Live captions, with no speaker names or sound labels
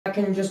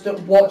can just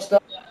watch them.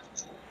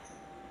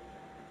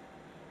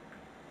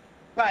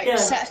 Right, Yeah.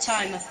 set a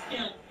timer.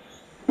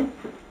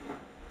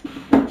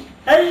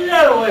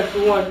 Hello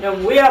everyone,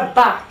 and we are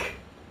back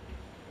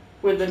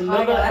with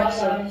another Hi,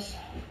 guys. episode.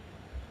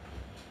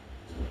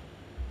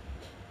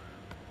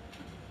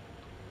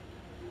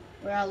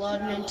 We are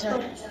loading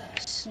into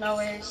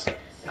Snowy's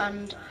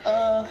and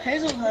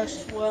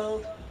Haslehurst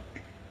world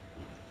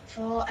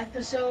for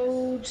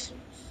episode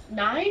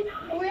 9,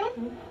 are we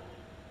on?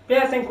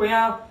 Yeah, I think we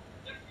are.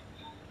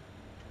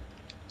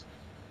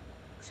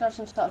 Let's have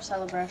some sort of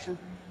celebration.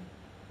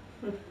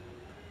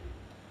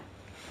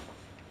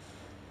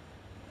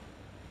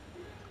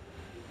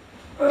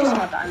 Just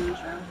more diamonds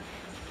around.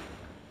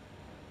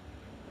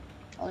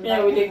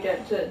 Yeah, we did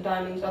get to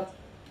diamonds. I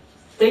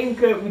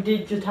think we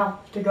did just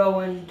have to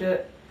go and...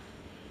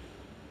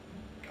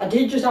 I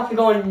did just have to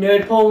go and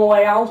nerd pull my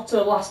way out to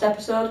the last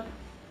episode.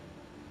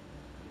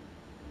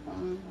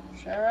 I'm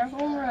sure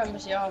everyone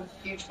remembers your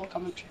beautiful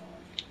commentary.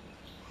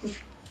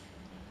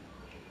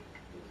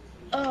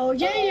 Oh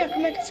yay, I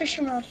can make a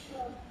fishing rod.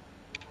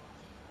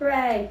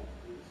 Hooray!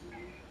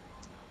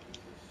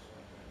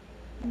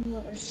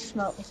 Let me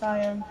smelt this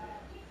iron.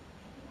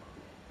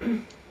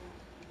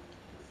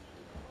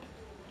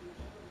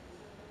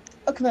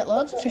 I can make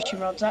loads of fishing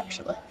rods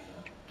actually.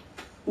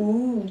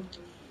 Ooh.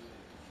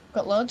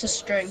 Got loads of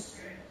string.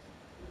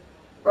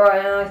 Right,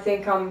 and I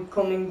think I'm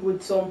coming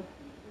with some...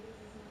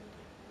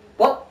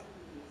 What?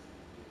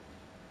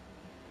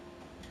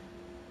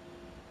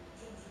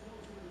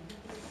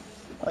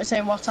 What are you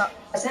saying, what up?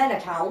 I said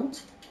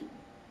account.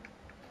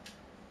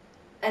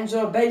 And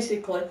so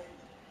basically,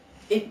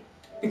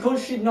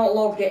 because she'd not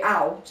logged it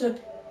out,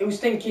 it was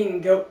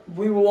thinking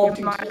we were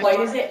wanting to play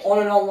as it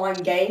on an online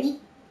game.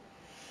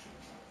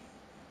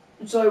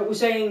 So it was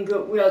saying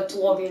we had to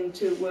log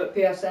into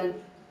PSN.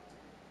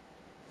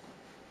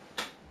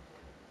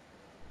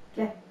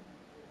 Yeah.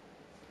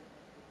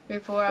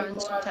 People were having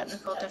some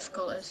technical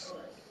difficulties.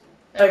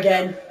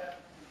 Again.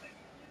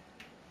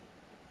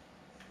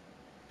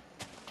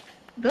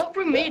 Don't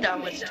bring me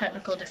down with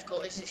technical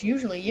difficulties, it's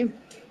usually you.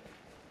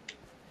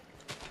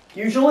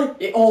 Usually,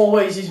 it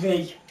always is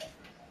me.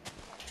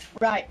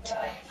 Right,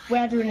 we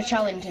are doing a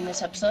challenge in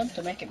this episode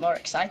to make it more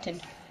exciting.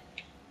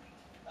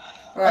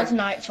 Right. As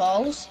night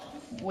falls,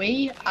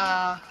 we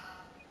are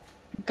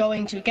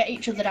going to get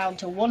each other down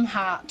to 1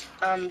 heart,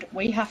 and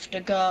we have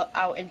to go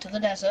out into the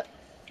desert,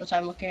 that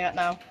I'm looking at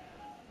now,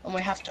 and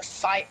we have to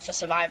fight for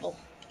survival.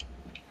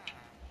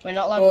 We're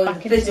not allowed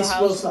back into the house,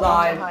 will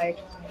survive. hide.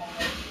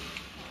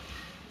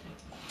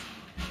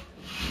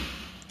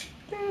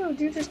 Dude,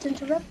 you just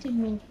interrupted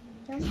me.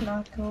 That's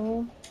not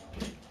cool.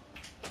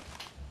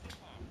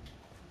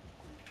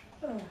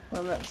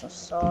 Well, that's a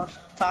sword.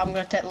 But I'm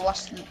gonna take the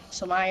last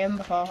some iron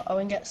before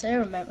Owen gets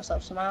here and make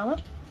myself some armour.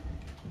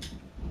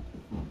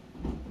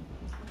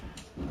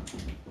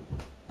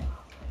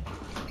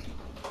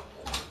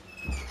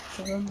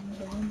 Take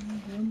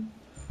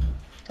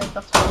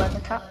off the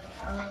leather cap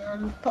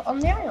and put on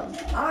the iron.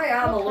 I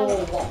am a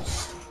little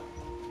lost.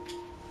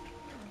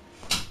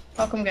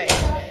 I'll come get you.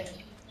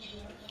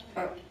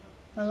 Oh.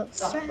 I look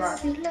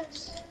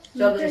fabulous.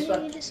 So this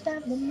one. In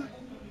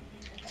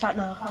fact,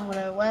 no, I'm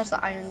gonna. Where's the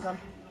iron gone?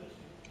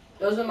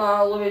 Doesn't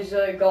matter, Louis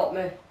got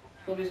me.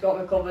 Louis got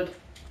me covered.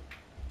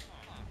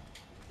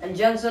 And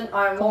Jensen,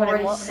 I'm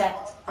already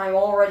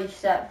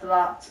set for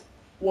that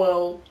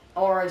world.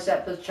 I'm already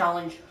set for the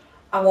challenge.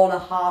 I'm on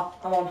half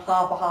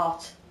a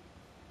heart.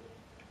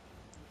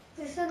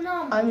 Is this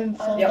normal? I'm in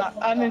full. Yep.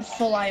 I'm in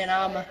full iron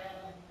armour.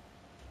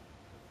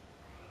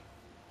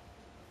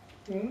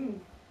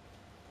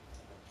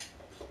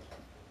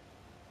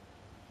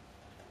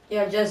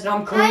 Yeah, Jensen,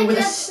 I'm coming with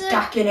a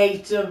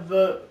stackinate of.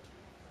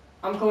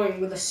 I'm coming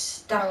with a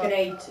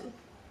stackinate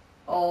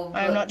of.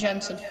 I am not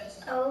Jensen.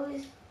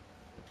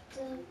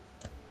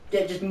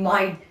 Yeah, just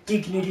my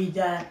dignity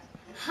there.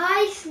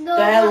 Hi, Snow.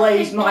 There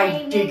lays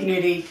my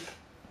dignity.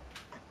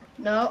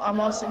 No, I'm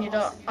also. You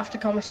don't have to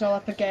call me Snow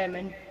Leopard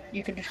Gaming.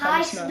 You can just call Hi,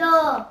 me Snow.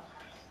 Snow.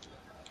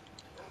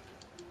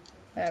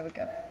 There we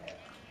go.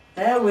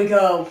 There we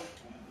go.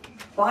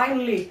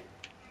 Finally,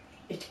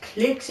 it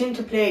clicks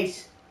into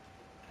place.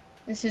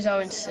 This is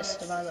Owen's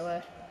sister, by the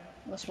way.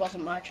 This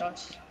wasn't my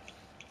choice.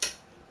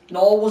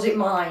 Nor was it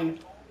mine.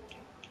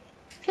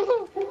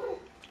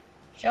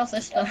 It's your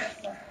sister.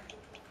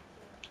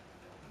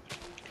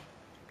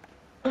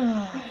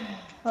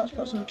 Let's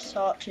put some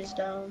torches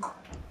down. Oh,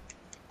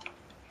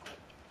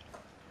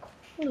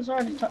 there's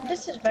already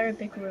this is a very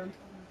big room.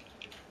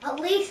 At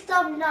least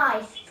I'm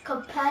nice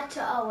compared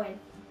to Owen.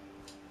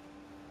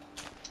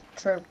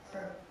 True.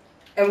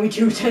 And we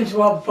do tend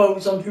to have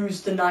votes on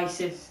who's the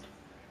nicest.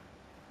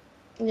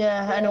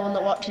 Yeah, anyone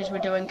that watches, we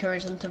do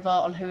encourage them to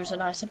vote on who's a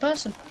nicer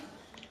person.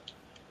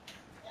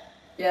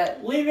 Yeah,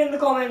 leave in the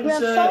comments We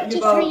have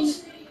your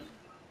votes.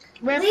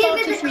 We have Leave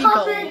in 43 the gold.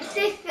 comments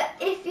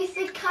if you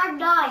think I'm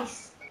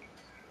nice.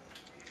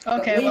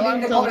 Okay, Leave well in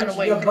I'm the clearly comments gonna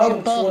win your because you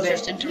votes, both would it?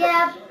 just interrupted.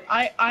 Yeah.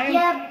 I'm.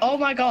 Yeah. Oh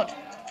my god.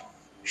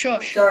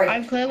 Shush. Sorry.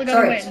 I'm clearly gonna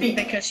Sorry, win speak.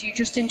 because you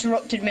just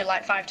interrupted me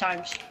like 5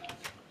 times.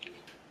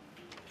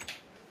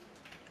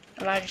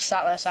 And I just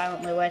sat there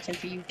silently waiting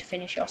for you to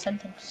finish your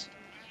sentence.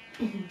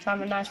 So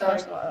I'm a nice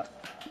person like that.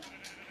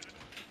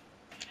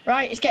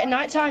 Right, it's getting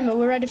night time. Are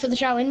we ready for the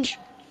challenge?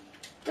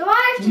 Do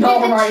I have to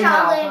Not do the right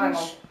now. Hang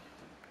challenge?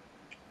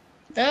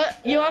 on.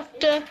 You have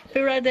to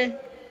be ready.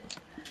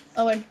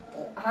 Owen,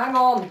 Hang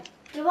on.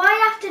 Do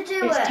I have to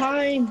do it's it?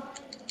 time.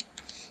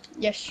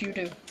 Yes, you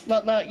do.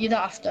 Well, no, you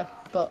don't have to,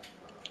 but...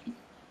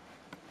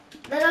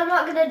 Then I'm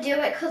not going to do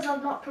it because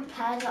I'm not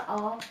prepared at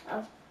all.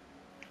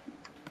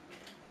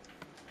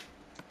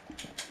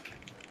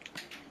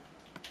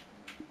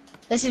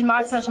 This is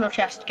my personal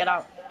chest. Get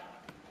out.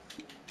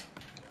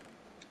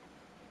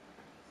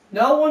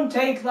 No one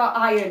take that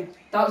iron.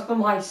 That's for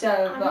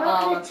myself. I'm The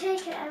not armor. going to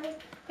take it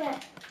anywhere.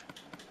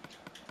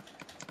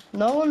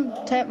 No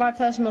one take my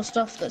personal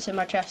stuff that's in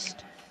my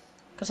chest.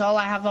 Because all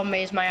I have on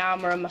me is my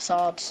armour and my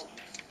swords.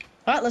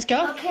 Right, let's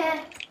go.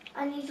 Okay,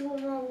 I need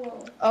one more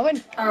wool.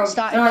 Owen, Can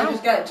starting I now.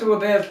 just get to a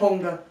bit of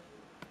hunger?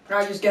 Can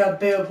I just get a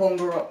bit of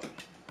hunger up?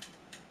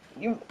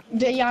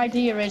 The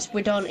idea is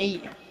we don't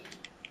eat.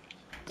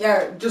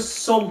 Yeah, just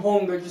some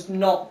hunger, just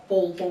not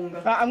full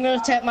hunger. Right, I'm going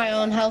to take my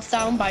own health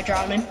down by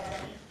drowning.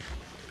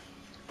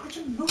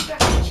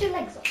 Put your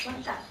legs up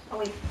like that. Oh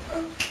wait,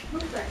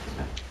 move that.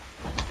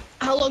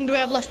 How long do we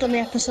have left on the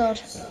episode?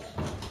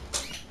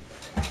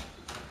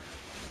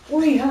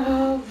 We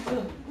have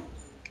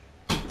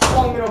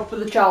long enough for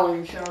the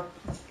challenge. Ow!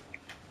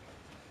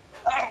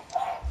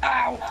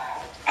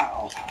 Ow!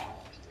 Ow!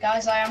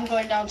 Guys, I am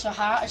going down to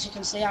heart. As you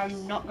can see,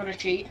 I'm not going to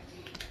cheat.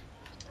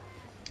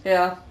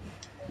 Yeah.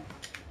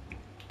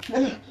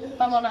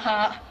 I'm on a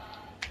heart.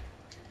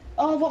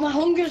 Oh, but my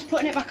hunger's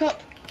putting it back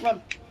up.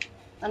 Run.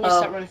 I need to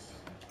start running.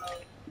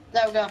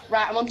 There we go.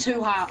 Right, I'm on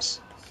 2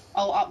 hearts.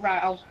 Oh,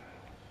 right, I'll...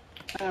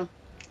 Hang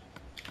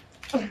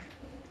on.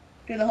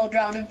 Do the whole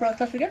drowning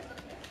process again.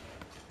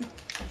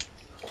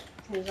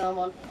 Here's our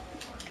one.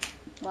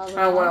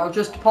 Well,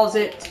 just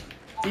deposit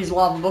these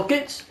lava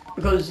buckets,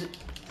 because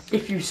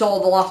if you saw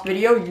the last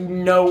video, you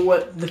know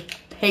what the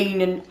pain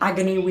and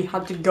agony we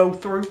had to go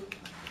through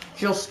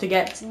just to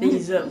get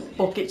these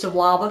buckets of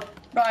lava.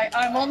 Right,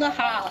 I'm on the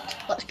heart.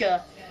 Let's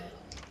go.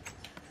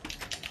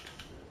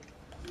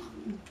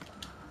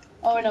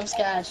 Oh, and I'm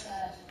scared.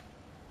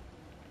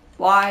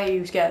 Why are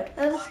you scared?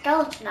 There's a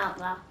skeleton out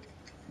there.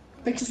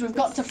 Because we've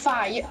got to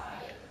fight,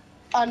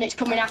 and it's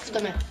coming after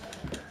me.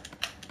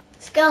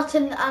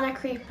 Skeleton and a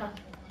creeper.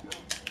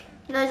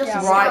 No, just a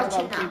right.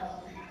 skeleton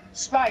now.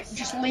 Right,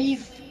 just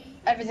leave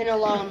everything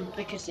alone,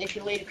 because if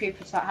you lead a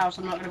creeper to that house,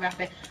 I'm not going to be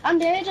happy.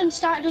 And Aiden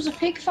started us a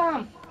pig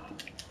farm.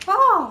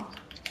 Oh.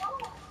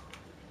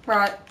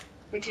 Right.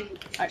 We didn't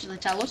actually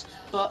tell us,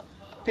 but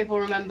people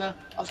remember,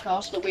 of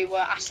course, that we were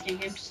asking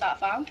him to start a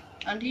farm,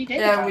 and he did.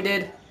 Yeah, we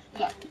did.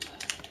 Right,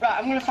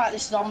 I'm going to fight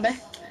this zombie.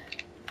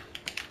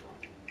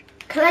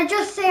 Can I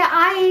just say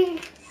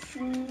I've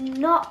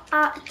not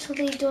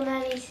actually done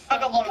anything. I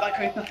got one by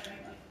creeper.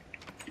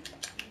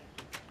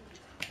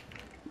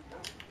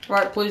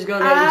 Right, please go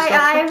get your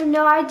stuff. I have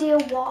no idea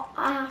what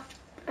I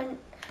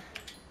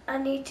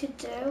need to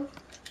do.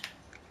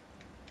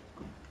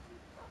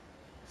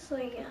 So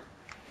yeah.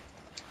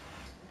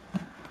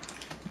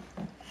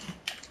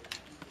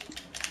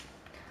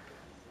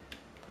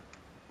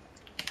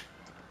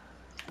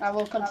 I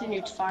will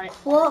continue to fight.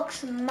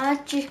 Cloak's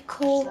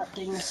magical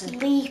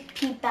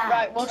sleepy bag.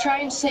 Right, we'll try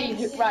and see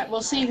who. Right,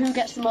 we'll see who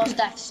gets the most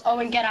deaths.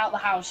 Owen, get out the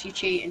house. You're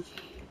cheating.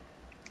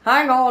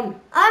 Hang on.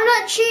 I'm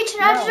not cheating.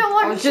 I just don't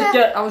want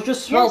to. I was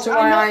just smelting my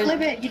I'm iron. not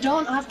Libby. You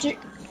don't have to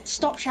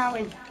stop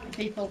shouting,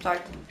 people. Sorry.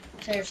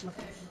 Seriously.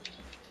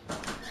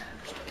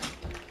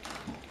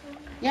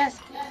 Yes,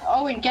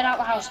 Owen, get out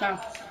the house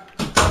now.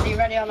 Are you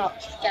ready or not?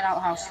 Get out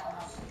the house.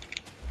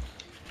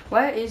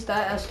 Where is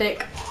that? A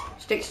stick.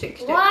 Stick.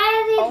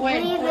 Why are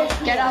Owen, these levers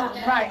here? get out.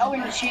 Right, Owen,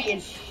 you're cheating.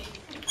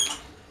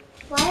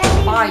 Why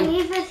are Fine.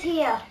 these levers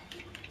here?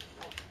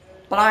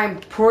 But I'm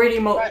pretty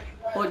much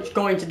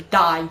going to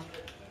die.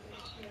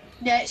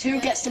 Yeah, it's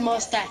who gets the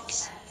most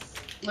deaths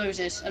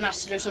loses and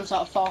has to do some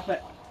sort of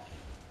forfeit.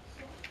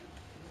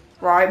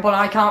 Right, but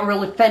I can't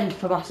really fend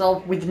for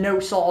myself with no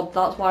sword.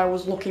 That's why I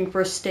was looking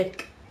for a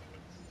stick.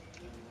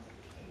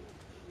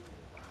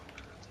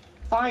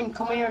 Fine,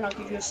 come here and I'll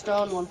give you a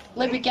stone one.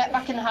 Libby, get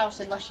back in the house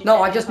unless you. No,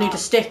 take I just the need a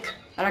heart. stick,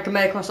 and I can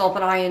make myself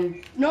an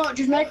iron. No,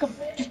 just take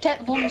the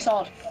bloody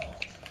sword.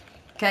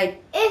 Okay.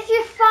 If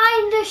you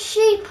find a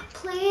sheep,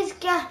 please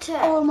get it.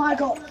 Oh my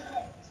god.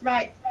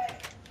 Right.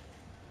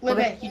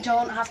 Libby, Okay. you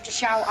don't have to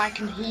shout, I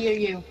can hear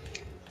you.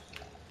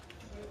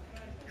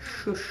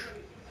 Shush.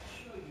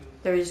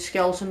 There is a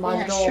skeleton by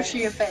Yeah, the door. shush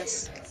your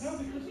face.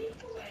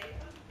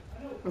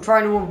 I'm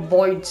trying to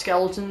avoid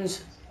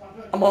skeletons.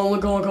 I'm only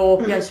going to go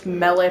up against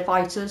melee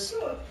fighters.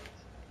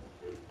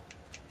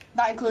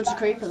 That includes a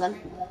creeper then.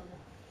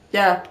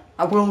 Yeah,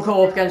 I will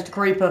go up against a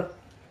creeper.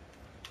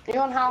 Are you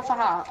on half a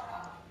heart?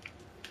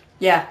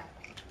 Yeah.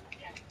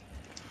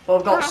 But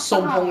I've got Half a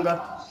some heart.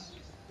 hunger.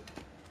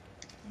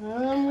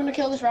 I'm gonna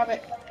kill this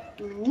rabbit.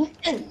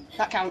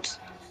 That counts.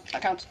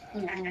 That counts.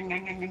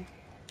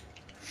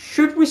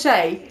 should we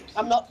say,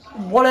 I'm not.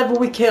 whatever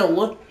we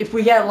kill, if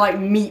we get like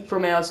meat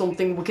from it or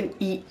something, we can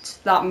eat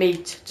that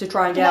meat to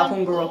try and get our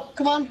hunger up.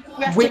 Come on,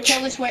 we have to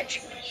kill this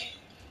witch.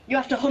 You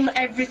have to hunt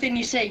everything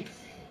you see.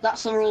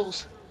 That's the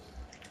rules.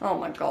 Oh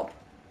my god.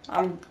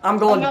 I'm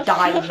gonna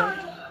die.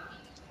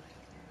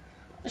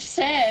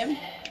 Same.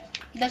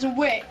 There's a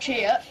witch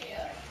here.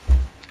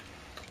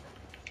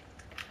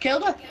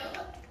 Killed her.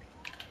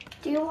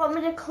 Do you want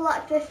me to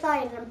collect this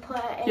iron and put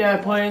it in? Yeah,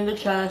 put it in the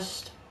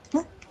chest.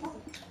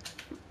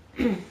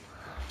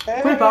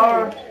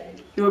 Creeper,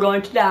 you're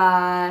going to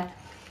die.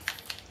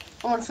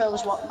 I want to fill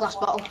this glass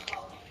bottle.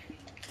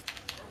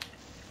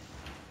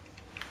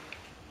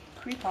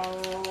 Creeper.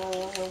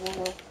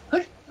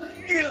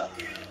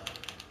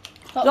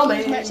 Zombie,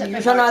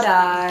 you shall not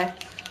die.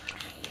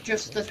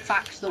 Just the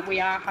fact that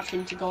we are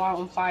having to go out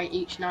and fight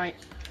each night.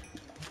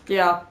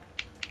 Yeah.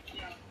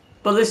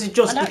 But this is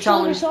just And the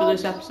challenge for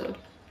this episode.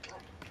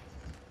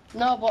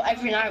 No, but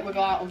every night we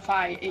go out and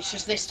fight. It's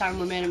just this time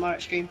we're making it more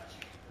extreme.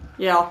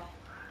 Yeah.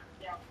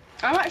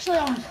 I'm actually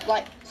on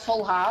like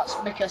full hearts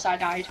because I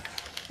died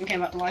and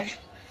came back to life.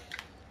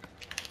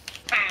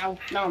 Ow!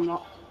 No, I'm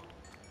not.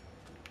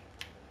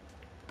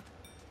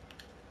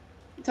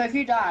 So if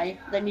you die,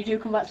 then you do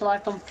come back to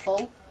life on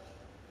full.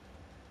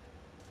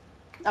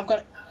 I've got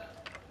it.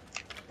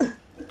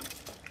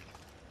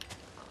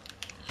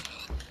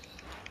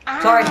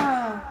 Sorry.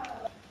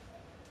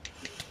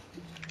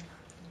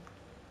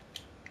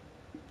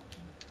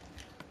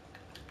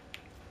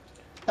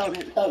 Don't.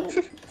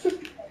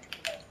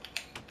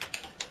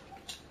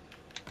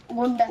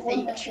 One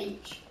death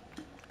each.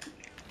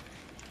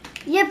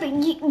 Yeah, but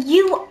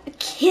you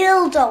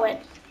killed Owen.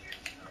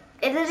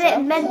 Isn't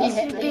it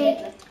meant to be?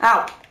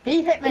 Ow.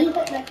 He hit me.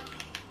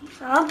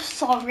 I'm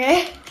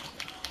sorry.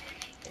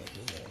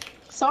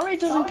 Sorry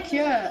doesn't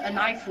cure a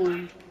knife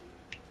wound.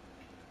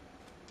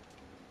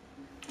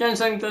 Don't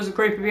think there's a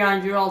creeper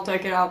behind you, I'll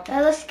take it out.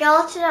 There's a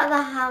skeleton at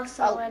the house,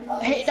 Owen.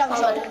 Hit it down the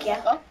side.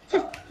 Yeah.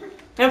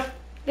 Yep.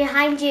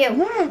 Behind you.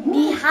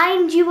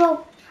 Behind you,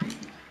 oh.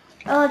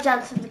 Oh,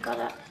 Johnson's got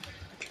it.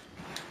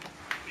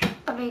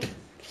 I mean,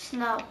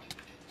 snow.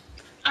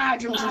 Ah,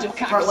 Johnson's a Right,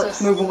 cactus.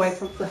 let's move away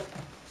from the...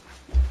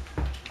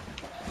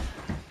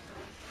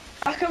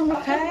 I can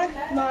repair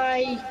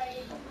my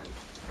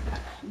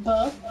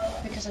bow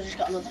because I just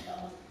got another.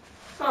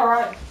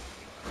 Alright.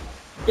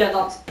 Yeah,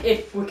 that's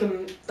if we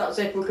can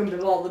be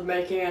bothered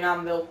making an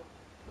anvil.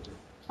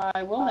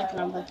 I will make an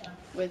anvil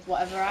with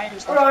whatever iron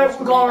is. Alright,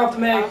 we're gonna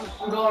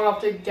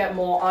have to get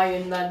more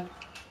iron then.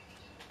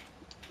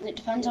 It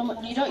depends on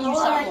what you don't use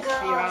that much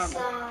for your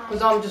armor.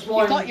 Because I'm just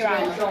wanting got your to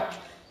make armor. sure.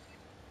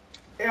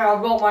 Yeah,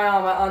 I've got my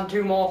armor and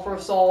 2 more for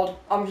a sword.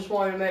 I'm just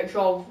wanting to make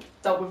sure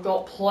that we've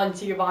got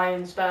plenty of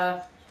iron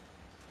spare.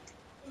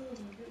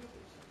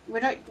 You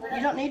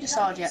don't need a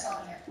sword yet.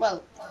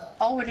 Well,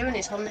 all we're doing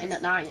is hunting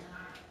at night,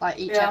 like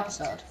each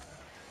episode.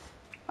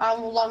 How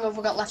long have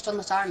we got left on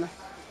the timer?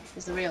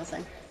 Is the real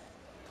thing.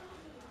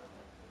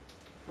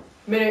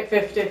 Minute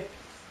 50.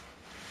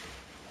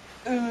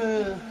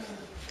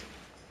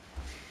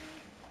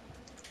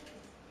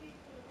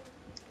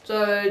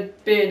 So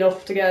it'd be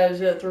enough to get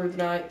us through the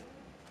night.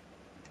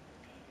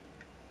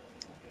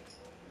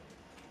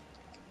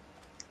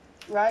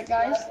 Right,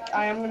 guys,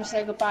 I am going to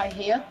say goodbye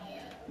here,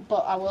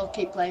 but I will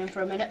keep playing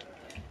for a minute.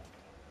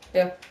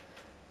 Yeah.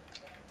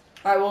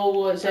 I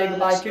will say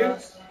goodbye to you.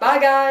 Bye,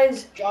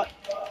 guys.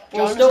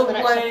 We'll still the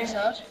play. next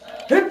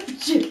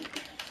episode.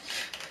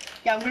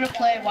 Yeah, I'm going to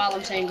play while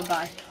I'm saying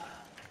goodbye.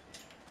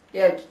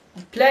 Yeah,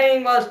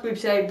 playing whilst we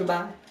say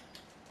goodbye.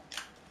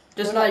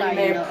 Just We're like not you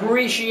may dying, though.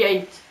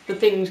 appreciate the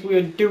things we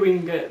are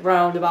doing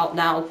round about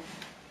now.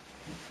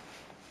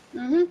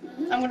 I'm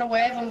going to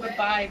wave them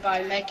goodbye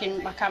by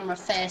making my camera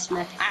face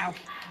me, ow,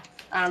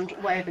 and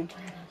waving.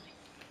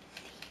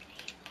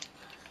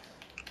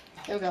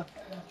 Here we go.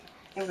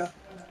 Here we go.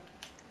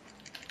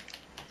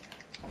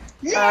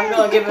 I'm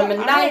gonna give him a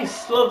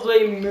nice,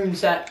 lovely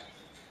moonset.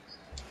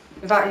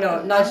 In fact,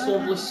 no, nice,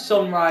 lovely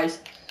sunrise.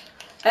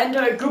 And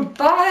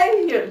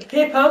goodbye,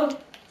 people.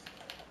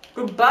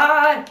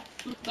 Goodbye.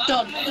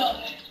 Done.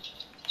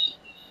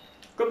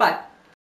 Goodbye.